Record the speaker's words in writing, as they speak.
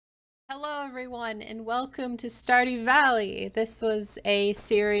Hello everyone and welcome to Stardew Valley. This was a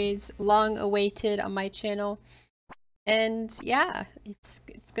series long awaited on my channel. And yeah, it's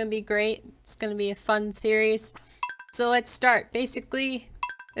gonna be great. It's gonna be a fun series. So let's start. Basically,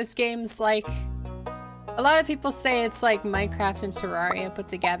 this game's like a lot of people say it's like Minecraft and Terraria put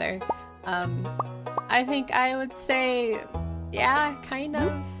together. I think I would say yeah, kind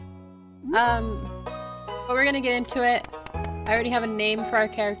of. But we're gonna get into it. I already have a name for our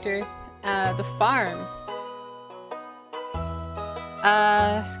character. The farm.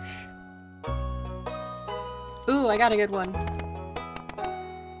 Ooh, I got a good one.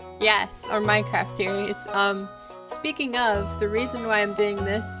 Yes, our Minecraft series. Speaking of, the reason why I'm doing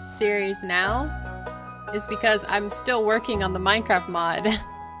this series now is because I'm still working on the Minecraft mod.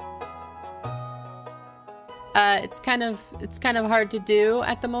 It's kind of hard to do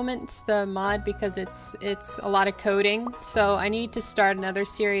at the moment, the mod, because it's a lot of coding, so I need to start another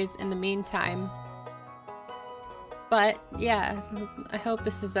series in the meantime. But yeah, I hope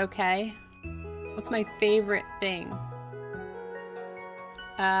this is okay. What's my favorite thing?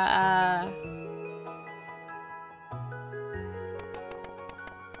 I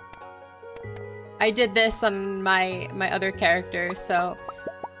did this on my other character, so.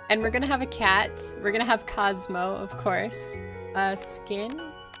 And we're gonna have a cat. We're gonna have Cosmo, of course. Skin.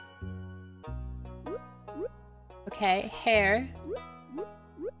 Okay, hair.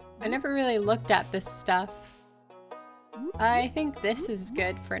 I never really looked at this stuff. I think this is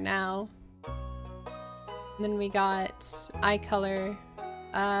good for now. And then we got eye color.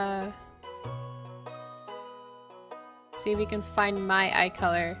 See if we can find my eye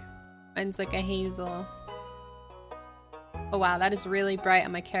color. Mine's like a hazel. Oh wow, that is really bright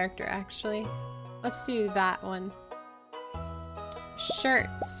on my character, actually. Let's do that one.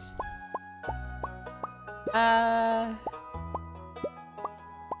 Shirts. I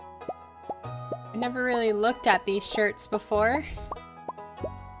never really looked at these shirts before.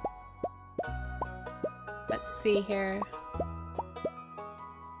 Let's see here.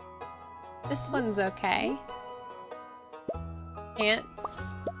 This one's okay.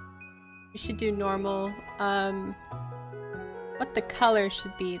 Pants. We should do normal. What the color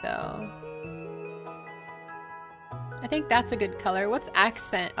should be, though. I think that's a good color. What's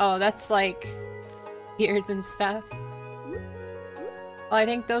accent? Oh, that's like ears and stuff. Well, I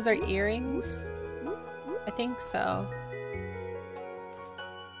think those are earrings. I think so.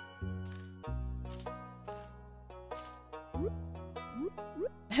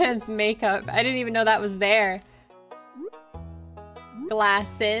 It's makeup. I didn't even know that was there.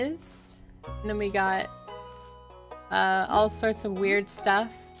 Glasses. And then we got all sorts of weird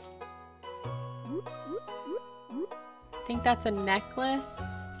stuff. I think that's a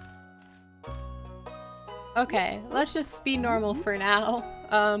necklace. Okay, let's just be normal for now.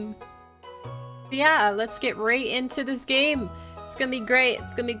 Yeah, let's get right into this game. It's gonna be great.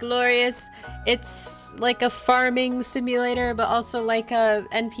 It's gonna be glorious. It's like a farming simulator, but also like a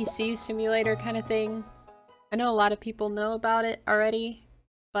NPC simulator kind of thing. I know a lot of people know about it already,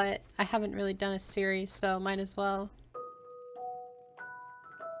 but I haven't really done a series, so might as well.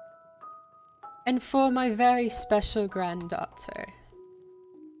 And for my very special granddaughter,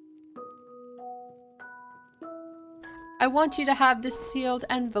 I want you to have this sealed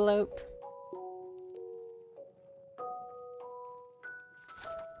envelope.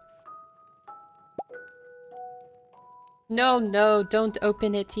 No, no, don't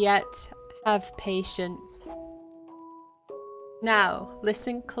open it yet. Have patience. Now,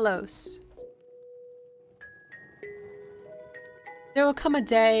 listen close. There will come a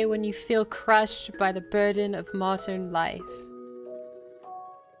day when you feel crushed by the burden of modern life.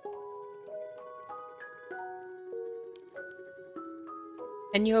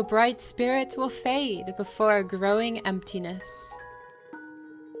 And your bright spirit will fade before a growing emptiness.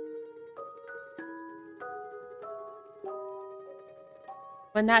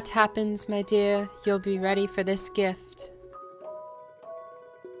 When that happens, my dear, you'll be ready for this gift.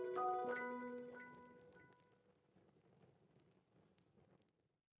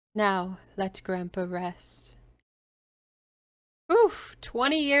 Now, let Grandpa rest. Oof,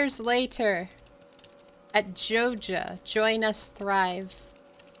 20 years later. At Joja, join us thrive.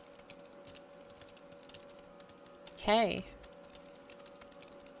 Okay.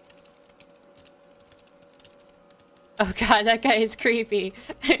 Oh god, that guy is creepy.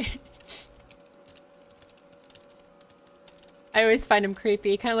 I always find him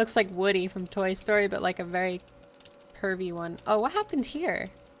creepy. He kind of looks like Woody from Toy Story, but like a very pervy one. Oh, what happened here?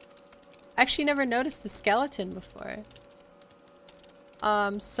 Actually never noticed the skeleton before.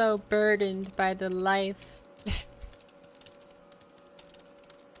 I'm so burdened by the life.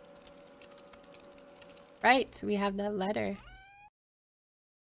 Right, we have that letter.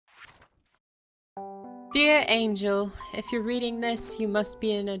 Dear Angel, if you're reading this, you must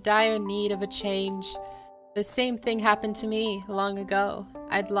be in a dire need of a change. The same thing happened to me long ago.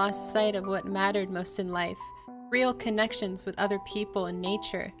 I'd lost sight of what mattered most in life, real connections with other people and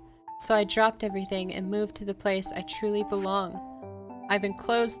nature. So I dropped everything and moved to the place I truly belong. I've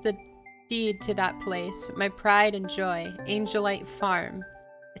enclosed the deed to that place, my pride and joy, Angelite Farm.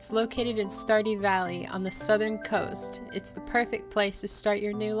 It's located in Stardew Valley on the southern coast. It's the perfect place to start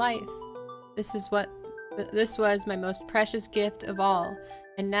your new life. This was my most precious gift of all,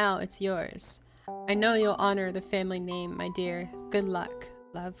 and now it's yours. I know you'll honor the family name, my dear. Good luck.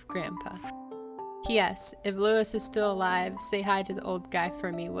 Love, Grandpa. P.S. If Lewis is still alive, say hi to the old guy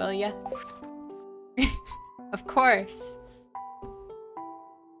for me, will ya? Of course.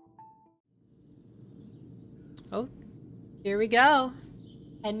 Oh, here we go.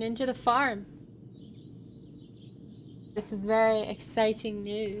 Heading into the farm. This is very exciting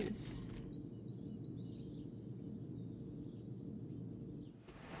news.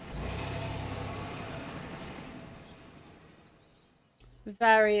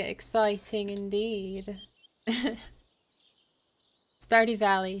 Very exciting indeed. Stardew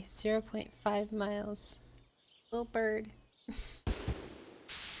Valley, 0.5 miles. Little bird.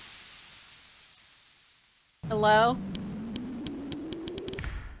 Hello?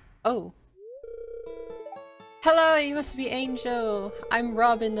 Oh. Hello, you must be Angel. I'm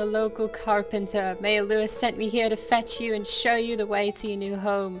Robin, the local carpenter. Mayor Lewis sent me here to fetch you and show you the way to your new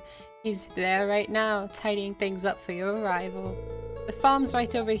home. He's there right now, tidying things up for your arrival. The farm's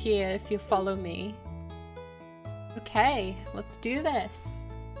right over here if you follow me. Okay, let's do this.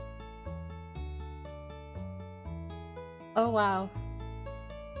 Oh wow.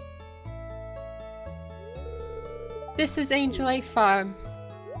 This is Angelite Farm.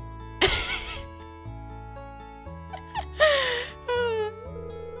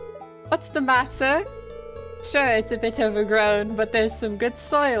 What's the matter? Sure, it's a bit overgrown, but there's some good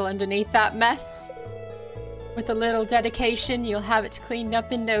soil underneath that mess. With a little dedication, you'll have it cleaned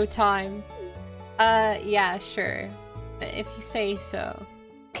up in no time. Yeah, sure. If you say so.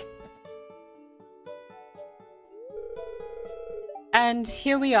 And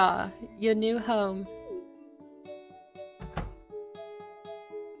here we are, your new home.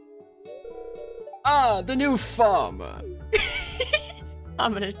 Ah, the new farmer.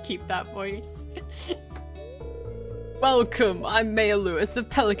 I'm gonna keep that voice. Welcome, I'm Mayor Lewis of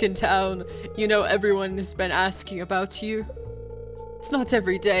Pelican Town. You know everyone has been asking about you. It's not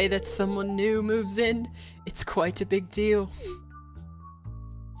every day that someone new moves in. It's quite a big deal.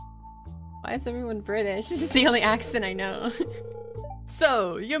 Why is everyone British? This is the only accent I know.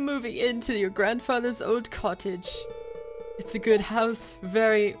 So, you're moving into your grandfather's old cottage. It's a good house,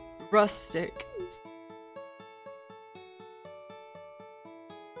 very rustic.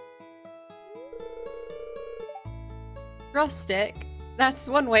 Rustic? That's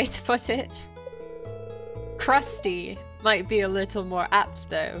one way to put it. Crusty might be a little more apt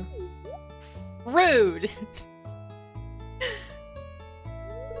though. Rude!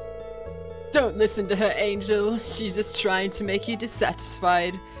 Don't listen to her, Angel. She's just trying to make you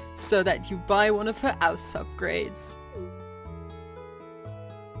dissatisfied so that you buy one of her house upgrades.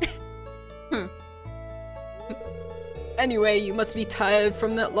 Anyway, you must be tired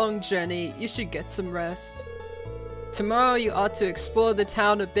from that long journey. You should get some rest. Tomorrow you ought to explore the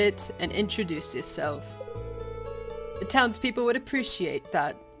town a bit and introduce yourself. The townspeople would appreciate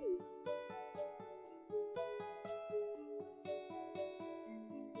that.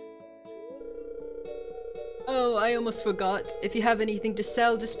 Oh, I almost forgot. If you have anything to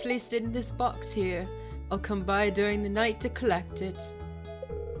sell, just place it in this box here. I'll come by during the night to collect it.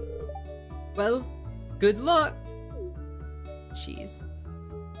 Well, good luck! Jeez.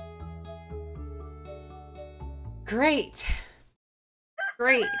 Great!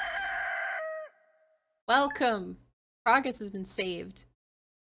 Great! Welcome! Progress has been saved.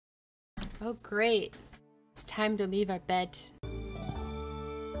 Oh great. It's time to leave our bed.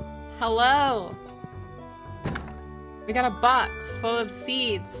 Hello! We got a box full of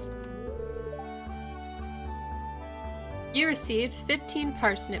seeds. You received 15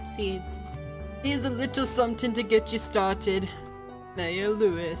 parsnip seeds. Here's a little something to get you started. Mayor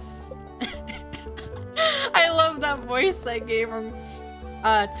Lewis. I love that voice I gave him.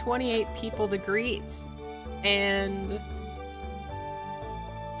 28 people to greet. And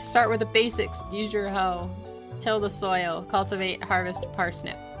to start with the basics, use your hoe. Till the soil. Cultivate, harvest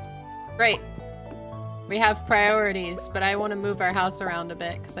parsnip. Great. We have priorities, but I want to move our house around a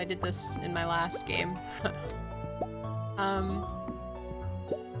bit because I did this in my last game.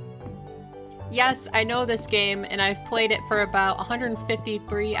 Yes, I know this game, and I've played it for about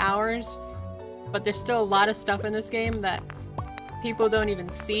 153 hours, but there's still a lot of stuff in this game that people don't even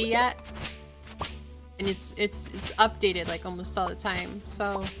see yet. And it's updated like almost all the time,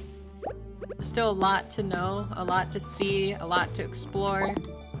 so there's still a lot to know, a lot to see, a lot to explore.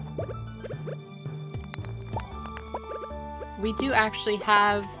 We do actually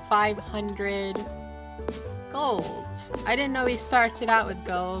have 500 gold. I didn't know he started out with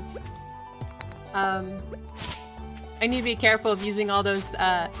gold. I need to be careful of using all those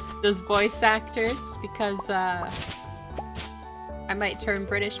voice actors because I might turn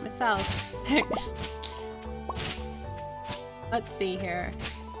British myself. Let's see here.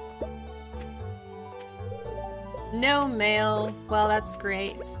 No mail. Well, that's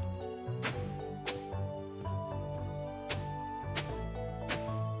great.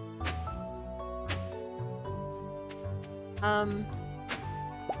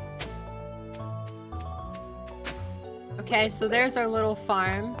 Okay, so there's our little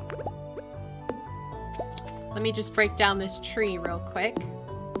farm. Let me just break down this tree real quick.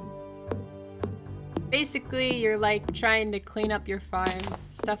 Basically, you're like trying to clean up your farm,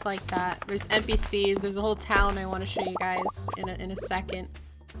 stuff like that. There's NPCs, there's a whole town I want to show you guys in a second.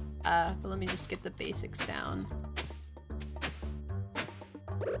 But let me just get the basics down.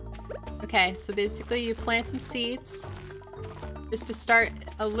 Okay, so basically you plant some seeds. Just to start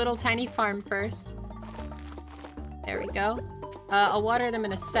a little tiny farm first. There we go. I'll water them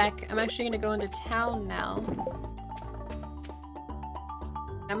in a sec. I'm actually gonna go into town now.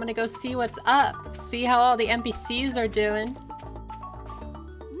 I'm gonna go see what's up. See how all the NPCs are doing.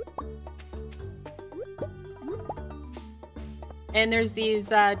 And there's these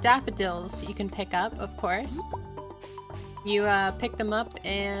daffodils you can pick up, of course. You pick them up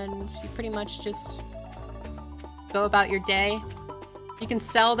and you pretty much just go about your day. You can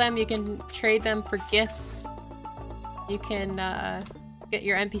sell them, you can trade them for gifts. You can get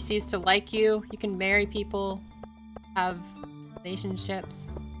your NPCs to like you. You can marry people, have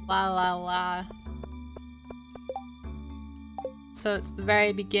relationships, la la la. So it's the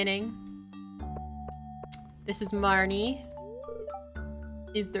very beginning. This is Marnie.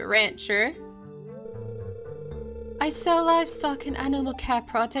 He's the rancher. I sell livestock and animal care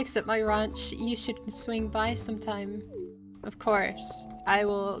products at my ranch. You should swing by sometime. Of course. I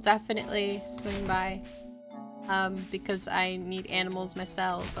will definitely swing by. Because I need animals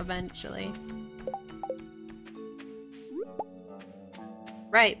myself eventually.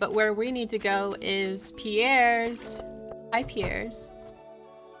 Right, but where we need to go is Pierre's. Hi, Pierre's.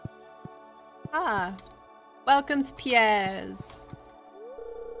 Ah, welcome to Pierre's.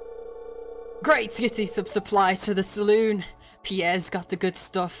 Great, getting some supplies for the saloon. Pierre's got the good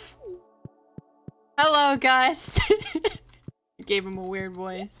stuff. Hello, guys. Gave him a weird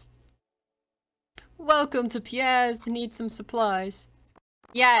voice. Welcome to Pierre's. Need some supplies.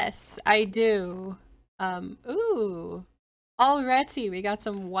 Yes, I do. Ooh. Already, we got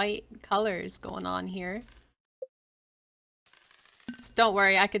some white colors going on here. So don't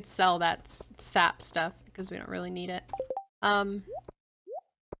worry, I could sell that sap stuff because we don't really need it. Along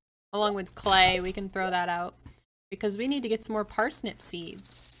with clay, we can throw that out. Because we need to get some more parsnip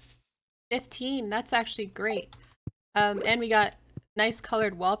seeds. 15, that's actually great. And we got nice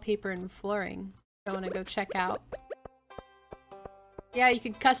colored wallpaper and flooring. I want to go check out. Yeah, you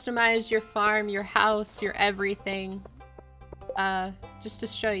can customize your farm, your house, your everything. Just to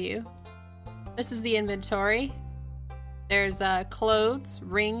show you. This is the inventory. There's clothes,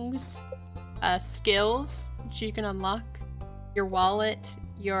 rings, skills, which you can unlock. Your wallet,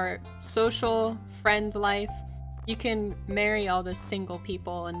 your social, friend life. You can marry all the single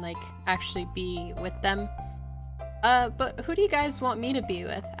people and like actually be with them. But who do you guys want me to be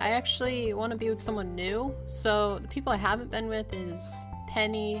with? I actually want to be with someone new. So the people I haven't been with is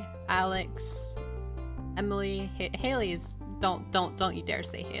Penny, Alex, Emily, Haley's. Don't you dare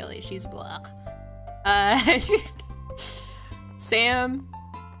say Haley. She's blah. Sam.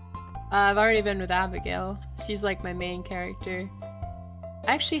 I've already been with Abigail. She's like my main character.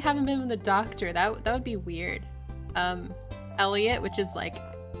 I actually haven't been with the doctor. That would be weird. Elliot, which is like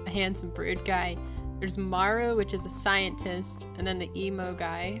a handsome brood guy. There's Maru, which is a scientist, and then the emo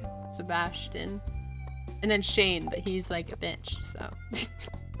guy, Sebastian. And then Shane, but he's like a bitch, so.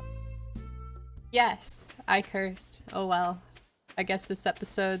 Yes, I cursed. Oh well. I guess this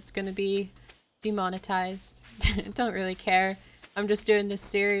episode's gonna be demonetized. Don't really care. I'm just doing this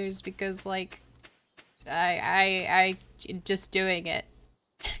series because, like, I just doing it.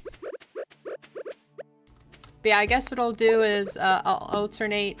 But yeah, I guess what I'll do is I'll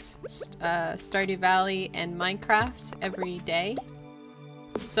alternate Stardew Valley and Minecraft every day.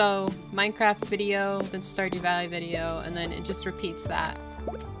 So, Minecraft video, then Stardew Valley video, and then it just repeats that.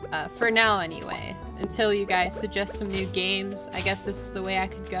 For now anyway. Until you guys suggest some new games, I guess this is the way I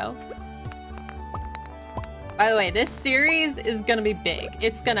could go. By the way, this series is gonna be big.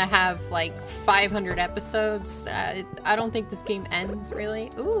 It's gonna have like 500 episodes. I don't think this game ends,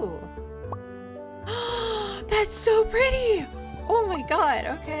 really. Ooh. That's so pretty! Oh my god,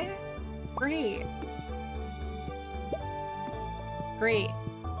 okay. Great. Great.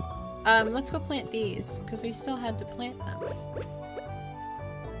 Let's go plant these, because we still had to plant them.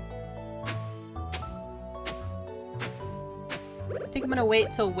 I think I'm gonna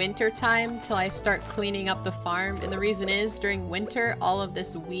wait till winter time till I start cleaning up the farm, and the reason is during winter all of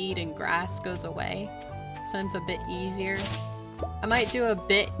this weed and grass goes away, so it's a bit easier. I might do a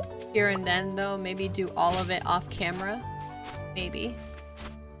bit here and then though, maybe do all of it off camera, maybe.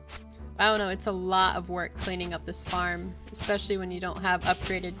 I don't know, it's a lot of work cleaning up this farm, especially when you don't have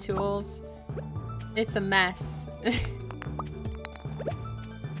upgraded tools. It's a mess.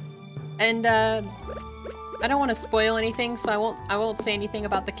 And I don't want to spoil anything, so I won't say anything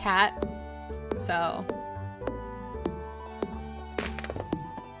about the cat. So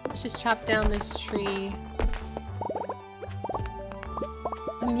let's just chop down this tree.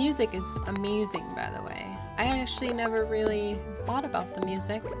 The music is amazing, by the way. I actually never really thought about the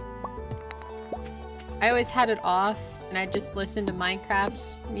music. I always had it off, and I just listened to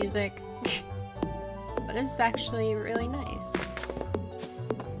Minecraft's music. But this is actually really nice.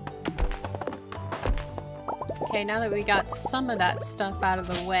 Okay, now that we got some of that stuff out of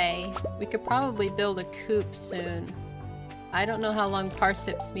the way, we could probably build a coop soon. I don't know how long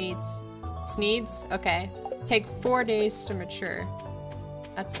parsnips needs. Needs? Okay. Take 4 days to mature.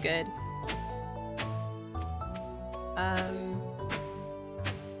 That's good.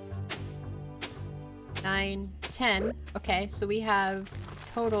 9, 10. Okay, so we have a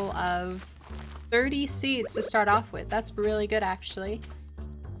total of 30 seeds to start off with. That's really good, actually.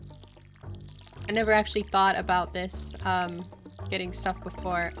 I never actually thought about this, getting stuff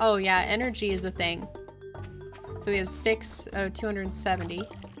before. Oh yeah, energy is a thing. So we have 6 out of 270.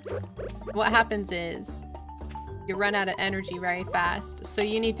 What happens is, you run out of energy very fast, so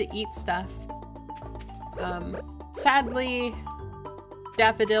you need to eat stuff. Sadly,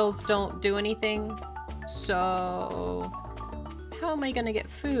 daffodils don't do anything, so how am I gonna get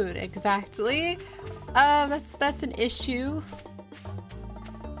food exactly? That's an issue.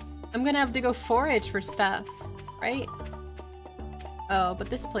 I'm gonna have to go forage for stuff, right? Oh, but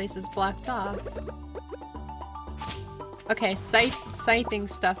this place is blocked off. Okay, scything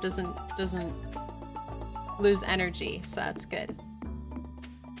stuff doesn't lose energy, so that's good.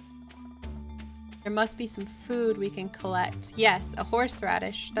 There must be some food we can collect. Yes, a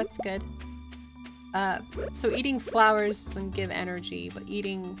horseradish, that's good. So eating flowers doesn't give energy, but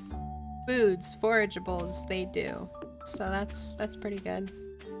eating foods, forageables, they do. So that's pretty good.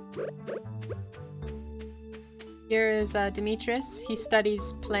 Here is Demetrius. He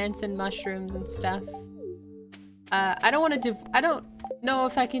studies plants and mushrooms and stuff. I don't know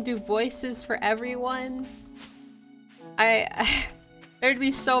if I can do voices for everyone. There'd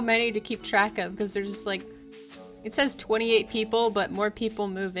be so many to keep track of because there's just like, it says 28 people, but more people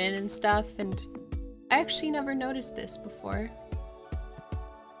move in and stuff, and I actually never noticed this before.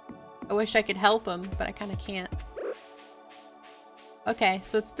 I wish I could help them, but I kind of can't. Okay,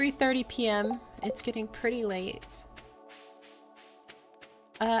 so it's 3:30 p.m. It's getting pretty late.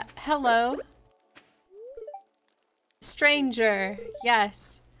 Hello? Stranger,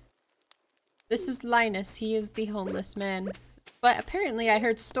 yes. This is Linus, he is the homeless man. But apparently I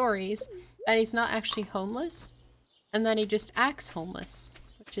heard stories that he's not actually homeless, and that he just acts homeless,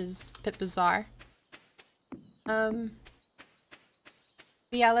 which is a bit bizarre.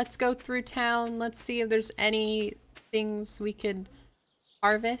 Yeah, let's go through town, let's see if there's any things we could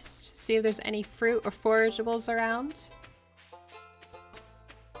harvest, see if there's any fruit or forageables around.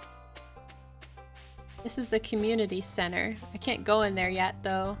 This is the community center. I can't go in there yet,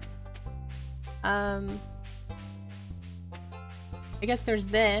 though. I guess there's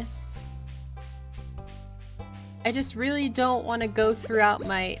this. I just really don't want to go throughout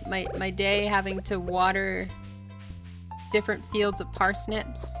my day having to water different fields of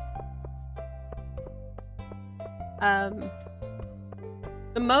parsnips. The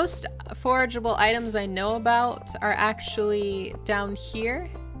most forageable items I know about are actually down here.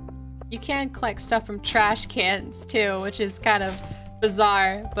 You can collect stuff from trash cans too, which is kind of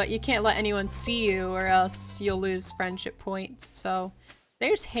bizarre, but you can't let anyone see you or else you'll lose friendship points. So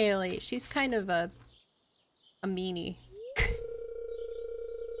there's Haley. She's kind of a meanie.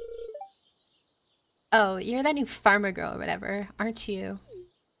 Oh, you're that new farmer girl or whatever, aren't you?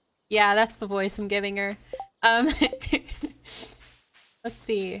 Yeah, that's the voice I'm giving her. Let's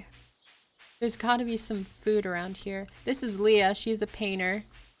see. There's gotta be some food around here. This is Leah, she's a painter.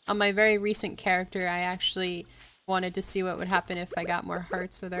 On my very recent character, I actually wanted to see what would happen if I got more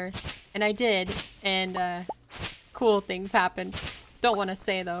hearts with her. And I did, and cool things happened. Don't want to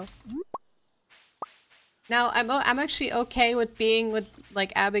say though. Now, I'm actually okay with being with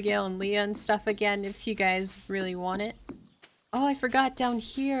like Abigail and Leah and stuff again if you guys really want it. Oh, I forgot down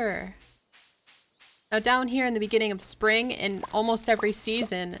here. Now down here in the beginning of spring, in almost every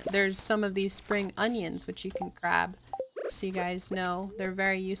season, there's some of these spring onions which you can grab. So you guys know, they're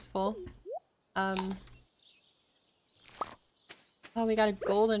very useful. Oh, we got a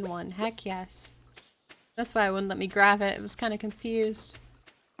golden one. Heck yes. That's why it wouldn't let me grab it. It was kind of confused.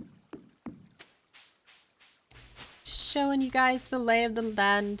 Just showing you guys the lay of the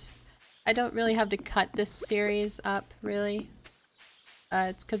land. I don't really have to cut this series up, really.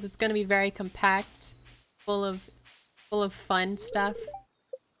 It's because it's going to be very compact. Full of fun stuff.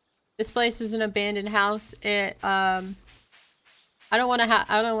 This place is an abandoned house. It I don't want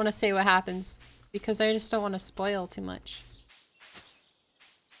to say what happens because I just don't want to spoil too much.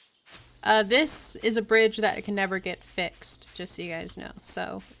 This is a bridge that can never get fixed, just so you guys know.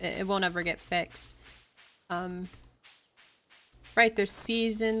 So it won't ever get fixed. Right, there's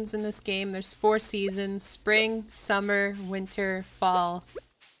seasons in this game. There's 4 seasons: spring, summer, winter, fall.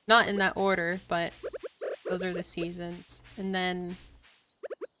 Not in that order, but those are the seasons. And then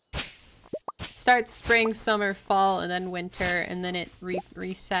starts spring, summer, fall, and then winter, and then it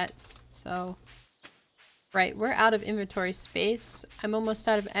resets. So, right, we're out of inventory space. I'm almost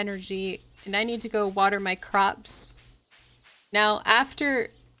out of energy, and I need to go water my crops. Now,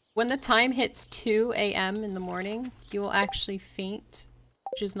 when the time hits 2 a.m. in the morning, you will actually faint,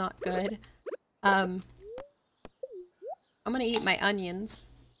 which is not good. I'm gonna eat my onions.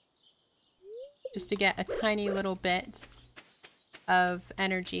 Just to get a tiny little bit of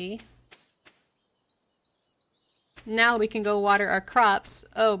energy. Now we can go water our crops.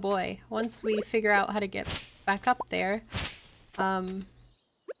 Oh boy, once we figure out how to get back up there. Yeah,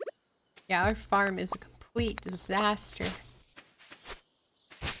 our farm is a complete disaster.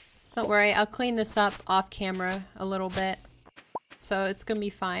 Don't worry, I'll clean this up off camera a little bit. So it's gonna be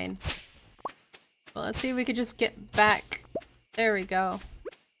fine. Well, let's see if we could just get back. There we go.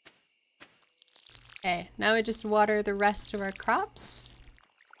 Okay, now we just water the rest of our crops.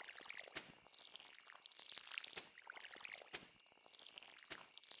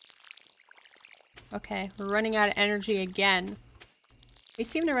 Okay, we're running out of energy again. We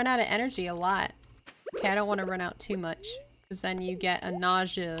seem to run out of energy a lot. Okay, I don't want to run out too much, because then you get a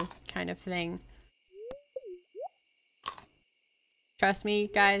nausea kind of thing. Trust me,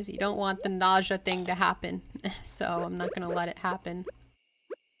 guys, you don't want the nausea thing to happen, so I'm not gonna let it happen.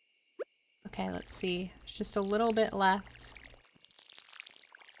 Okay, let's see. There's just a little bit left.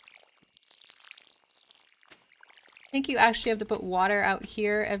 I think you actually have to put water out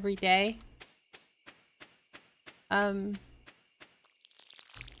here every day.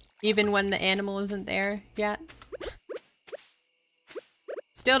 Even when the animal isn't there yet.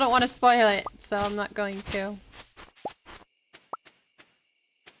 Still don't want to spoil it, so I'm not going to.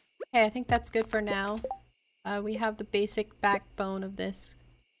 Okay, I think that's good for now. We have the basic backbone of this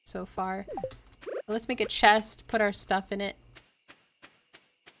so far. Let's make a chest, put our stuff in it.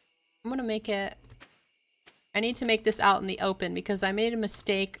 I'm gonna make it... I need to make this out in the open because I made a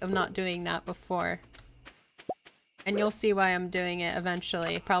mistake of not doing that before. And you'll see why I'm doing it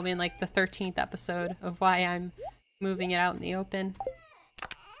eventually, probably in like the 13th episode of why I'm moving it out in the open.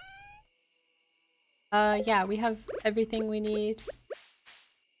 Yeah, we have everything we need.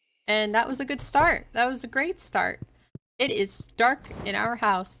 And that was a good start. That was a great start. It is dark in our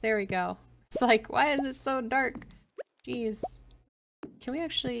house. There we go. It's like, why is it so dark? Jeez. Can we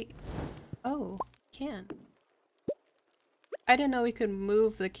actually... Oh, we can. I didn't know we could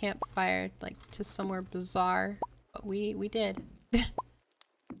move the campfire, like, to somewhere bizarre. But we did.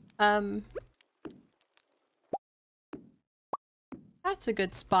 That's a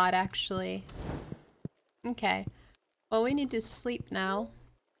good spot, actually. Okay. Well, we need to sleep now.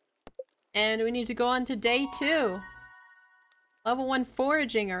 And we need to go on to day 2. Level 1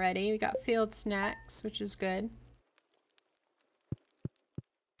 foraging already. We got field snacks, which is good.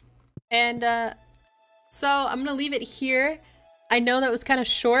 And, so I'm gonna leave it here. I know that was kind of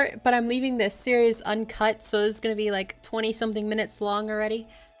short, but I'm leaving this series uncut, so this is gonna be like 20-something minutes long already.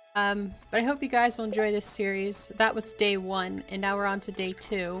 But I hope you guys will enjoy this series. That was day 1, and now we're on to day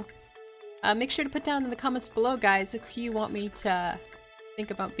 2. Make sure to put down in the comments below, guys, who you want me to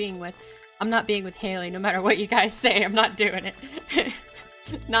think about being with. I'm not being with Haley, no matter what you guys say. I'm not doing it.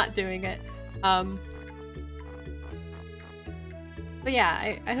 not doing it. But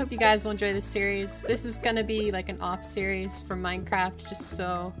yeah, I hope you guys will enjoy this series. This is gonna be like an off series from Minecraft, just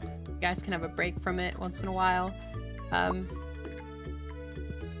so you guys can have a break from it once in a while.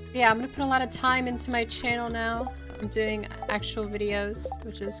 Yeah, I'm gonna put a lot of time into my channel now. I'm doing actual videos,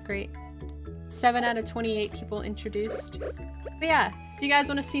 which is great. 7 out of 28 people introduced. But yeah, if you guys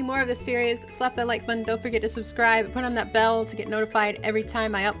want to see more of this series, slap that like button, don't forget to subscribe, put on that bell to get notified every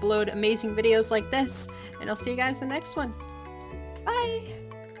time I upload amazing videos like this, and I'll see you guys in the next one. Bye!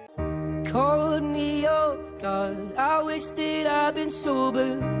 Caught me off guard, I wish that I'd been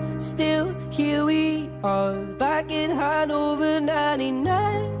sober. Still, here we are, back in Hanover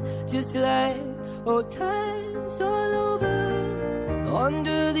 99. Just like old times all over.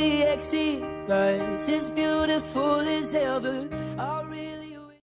 Under the exit lights, as beautiful as ever.